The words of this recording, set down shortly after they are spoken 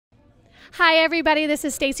Hi, everybody. This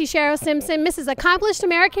is Stacy Sharrow Simpson, Mrs. Accomplished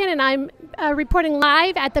American, and I'm reporting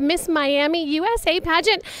live at the Miss Miami USA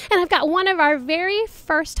pageant. And I've got one of our very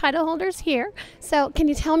first title holders here. So, can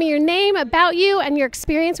you tell me your name, about you, and your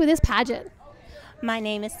experience with this pageant? My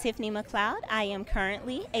name is Tiffany McLeod. I am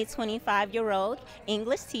currently a 25-year-old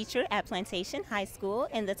English teacher at Plantation High School,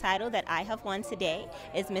 and the title that I have won today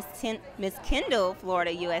is Miss Kendall,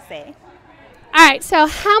 Florida, USA. All right, so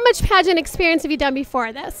how much pageant experience have you done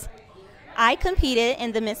before this? I competed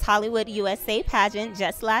in the Miss Hollywood USA pageant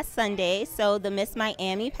just last Sunday, so the Miss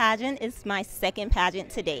Miami pageant is my second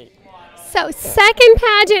pageant to date. So, second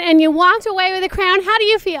pageant, and you walked away with a crown. How do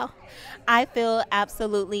you feel? I feel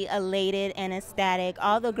absolutely elated and ecstatic.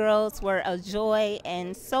 All the girls were a joy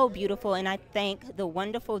and so beautiful, and I thank the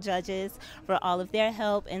wonderful judges for all of their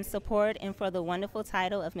help and support and for the wonderful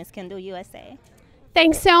title of Miss Kendall USA.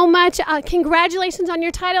 Thanks so much. Congratulations on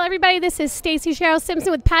your title, everybody. This is Stacy Sharrow Simpson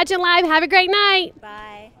with Pageant Live. Have a great night.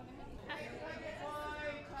 Bye.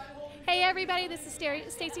 Hey everybody, this is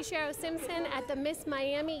Stacy Sharrow Simpson at the Miss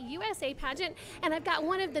Miami USA pageant, and I've got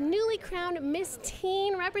one of the newly crowned Miss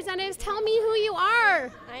Teen representatives. Tell me who you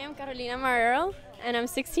are. I am Carolina Marrero, and I'm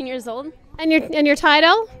 16 years old. And your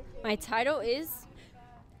title? My title is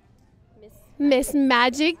Miss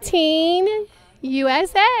Magic Teen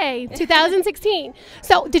USA 2016.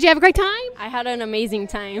 So, did you have a great time? I had an amazing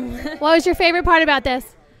time. What was your favorite part about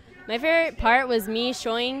this? My favorite part was me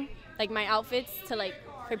showing my outfits to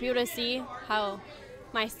for people to see how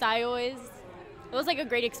my style is. It was a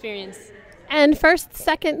great experience. And first,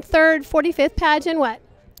 second, third, 45th pageant, what?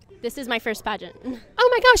 This is my first pageant. Oh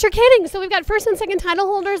my gosh, you're kidding. So we've got first and second title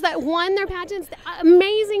holders that won their pageants.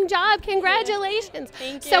 Amazing job. Congratulations.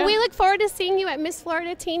 Thank you. So we look forward to seeing you at Miss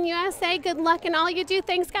Florida Teen USA. Good luck in all you do.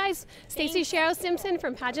 Thanks, guys. Stacy Sharrow Simpson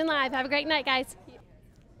from Pageant Live. Have a great night, guys.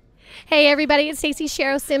 Hey everybody, it's Stacy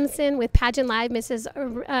Sharrow Simpson with Pageant Live, Mrs.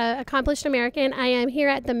 Accomplished American. I am here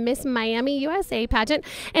at the Miss Miami USA pageant,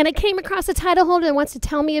 and I came across a title holder that wants to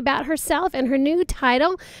tell me about herself and her new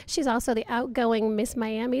title. She's also the outgoing Miss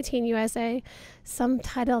Miami Teen USA, some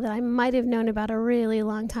title that I might have known about a really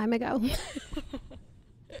long time ago.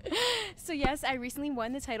 So yes, I recently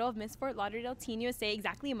won the title of Miss Fort Lauderdale Teen USA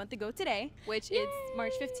exactly a month ago today, which is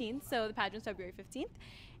March 15th, so the pageant's February 15th.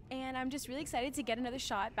 And I'm just really excited to get another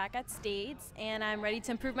shot back at States, and I'm ready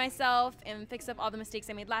to improve myself and fix up all the mistakes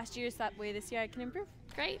I made last year so that way this year I can improve.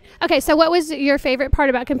 Great. Okay, so what was your favorite part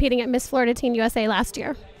about competing at Miss Florida Teen USA last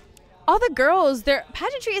year? All the girls, their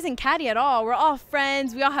pageantry isn't catty at all. We're all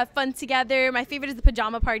friends. We all have fun together. My favorite is the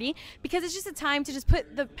pajama party because it's just a time to just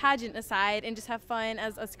put the pageant aside and just have fun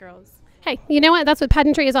as us girls. Hey, you know what? That's what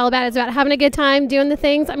pageantry is all about. It's about having a good time, doing the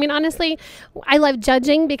things. I mean, honestly, I love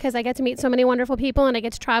judging because I get to meet so many wonderful people and I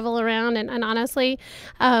get to travel around. And honestly,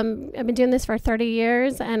 I've been doing this for 30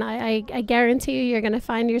 years, and I guarantee you're going to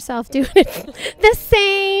find yourself doing it the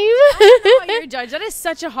same. I don't know how you're a judge. That is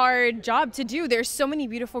such a hard job to do. There's so many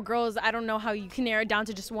beautiful girls. I don't know how you can narrow it down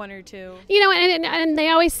to just one or two. You know, and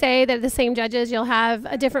they always say that the same judges, you'll have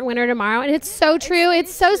a different winner tomorrow. And it's so true.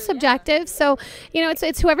 It's so subjective. Yeah. So, you know,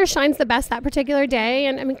 it's whoever shines the best that particular day.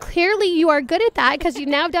 And I mean, clearly you are good at that because you've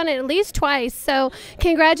now done it at least twice. So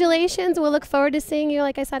congratulations. We'll look forward to seeing you,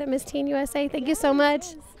 like I said, at Miss Teen USA. Thank you so much.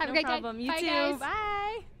 Have a great day. You Bye, too. guys.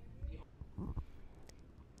 Bye.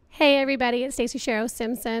 Hey everybody, it's Stacy Sharrow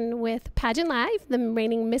Simpson with Pageant Live, the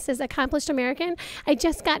reigning Mrs. Accomplished American. I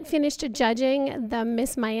just got finished judging the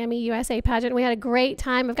Miss Miami USA pageant. We had a great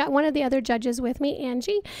time. I've got one of the other judges with me,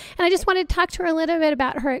 Angie, and I just wanted to talk to her a little bit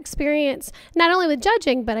about her experience, not only with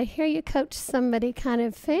judging, but I hear you coach somebody kind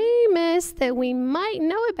of famous that we might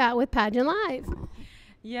know about with Pageant Live.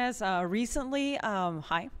 Yes, recently,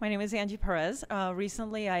 hi, my name is Angie Perez.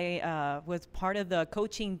 Recently, I was part of the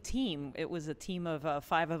coaching team. It was a team of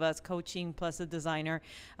 5 of us coaching plus a designer,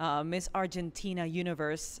 Miss Argentina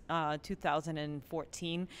Universe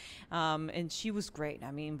 2014, and she was great.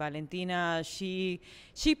 I mean, Valentina, she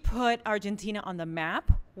put Argentina on the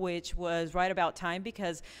map, which was right about time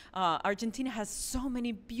because Argentina has so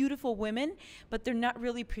many beautiful women, but they're not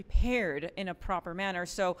really prepared in a proper manner.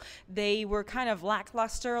 So they were kind of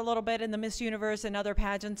lackluster a little bit in the Miss Universe and other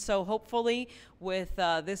pageants. So hopefully with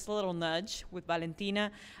this little nudge with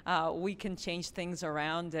Valentina, we can change things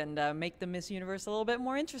around and make the Miss Universe a little bit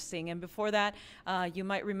more interesting. And before that, you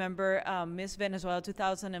might remember Miss Venezuela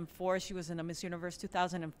 2004. She was in a Miss Universe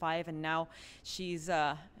 2005, and now she's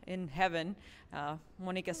in heaven.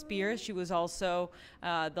 Monica Spears, she was also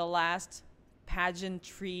the last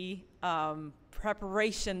pageantry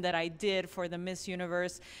preparation that I did for the Miss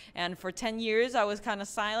Universe. And for 10 years, I was kind of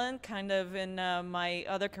silent, kind of in my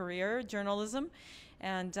other career, journalism.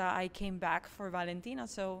 and I came back for Valentina.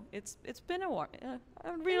 So it's been a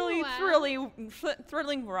really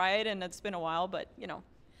thrilling ride, and it's been a while, but you know.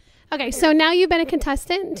 Okay, so now you've been a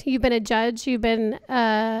contestant, you've been a judge, you've been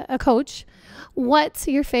a coach. What's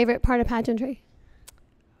your favorite part of pageantry?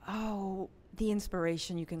 Oh, the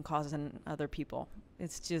inspiration you can cause in other people.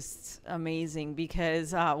 It's just amazing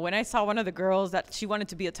because when I saw one of the girls that she wanted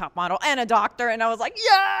to be a top model and a doctor, and I was like,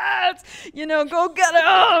 yes, you know, go get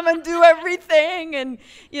them and do everything, and,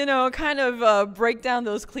 you know, kind of break down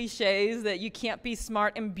those cliches that you can't be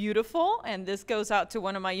smart and beautiful. And this goes out to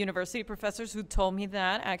one of my university professors who told me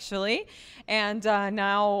that, actually. And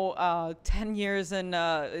now 10 years in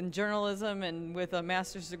journalism and with a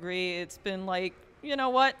master's degree, it's been like, you know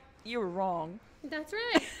what, you were wrong. That's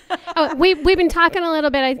right. We've been talking a little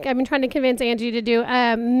bit. I've been trying to convince Angie to do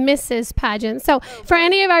Mrs. Pageant. So for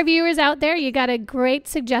any of our viewers out there, you got a great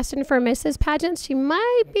suggestion for Mrs. Pageant. She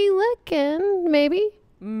might be looking, maybe.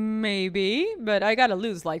 Maybe, but I got to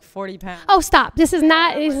lose like 40 pounds. Oh, stop. This is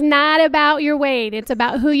not about your weight. It's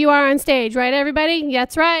about who you are on stage, right, everybody?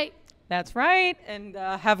 That's right. That's right. And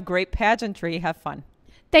have great pageantry. Have fun.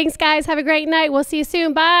 Thanks, guys. Have a great night. We'll see you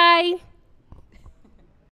soon. Bye.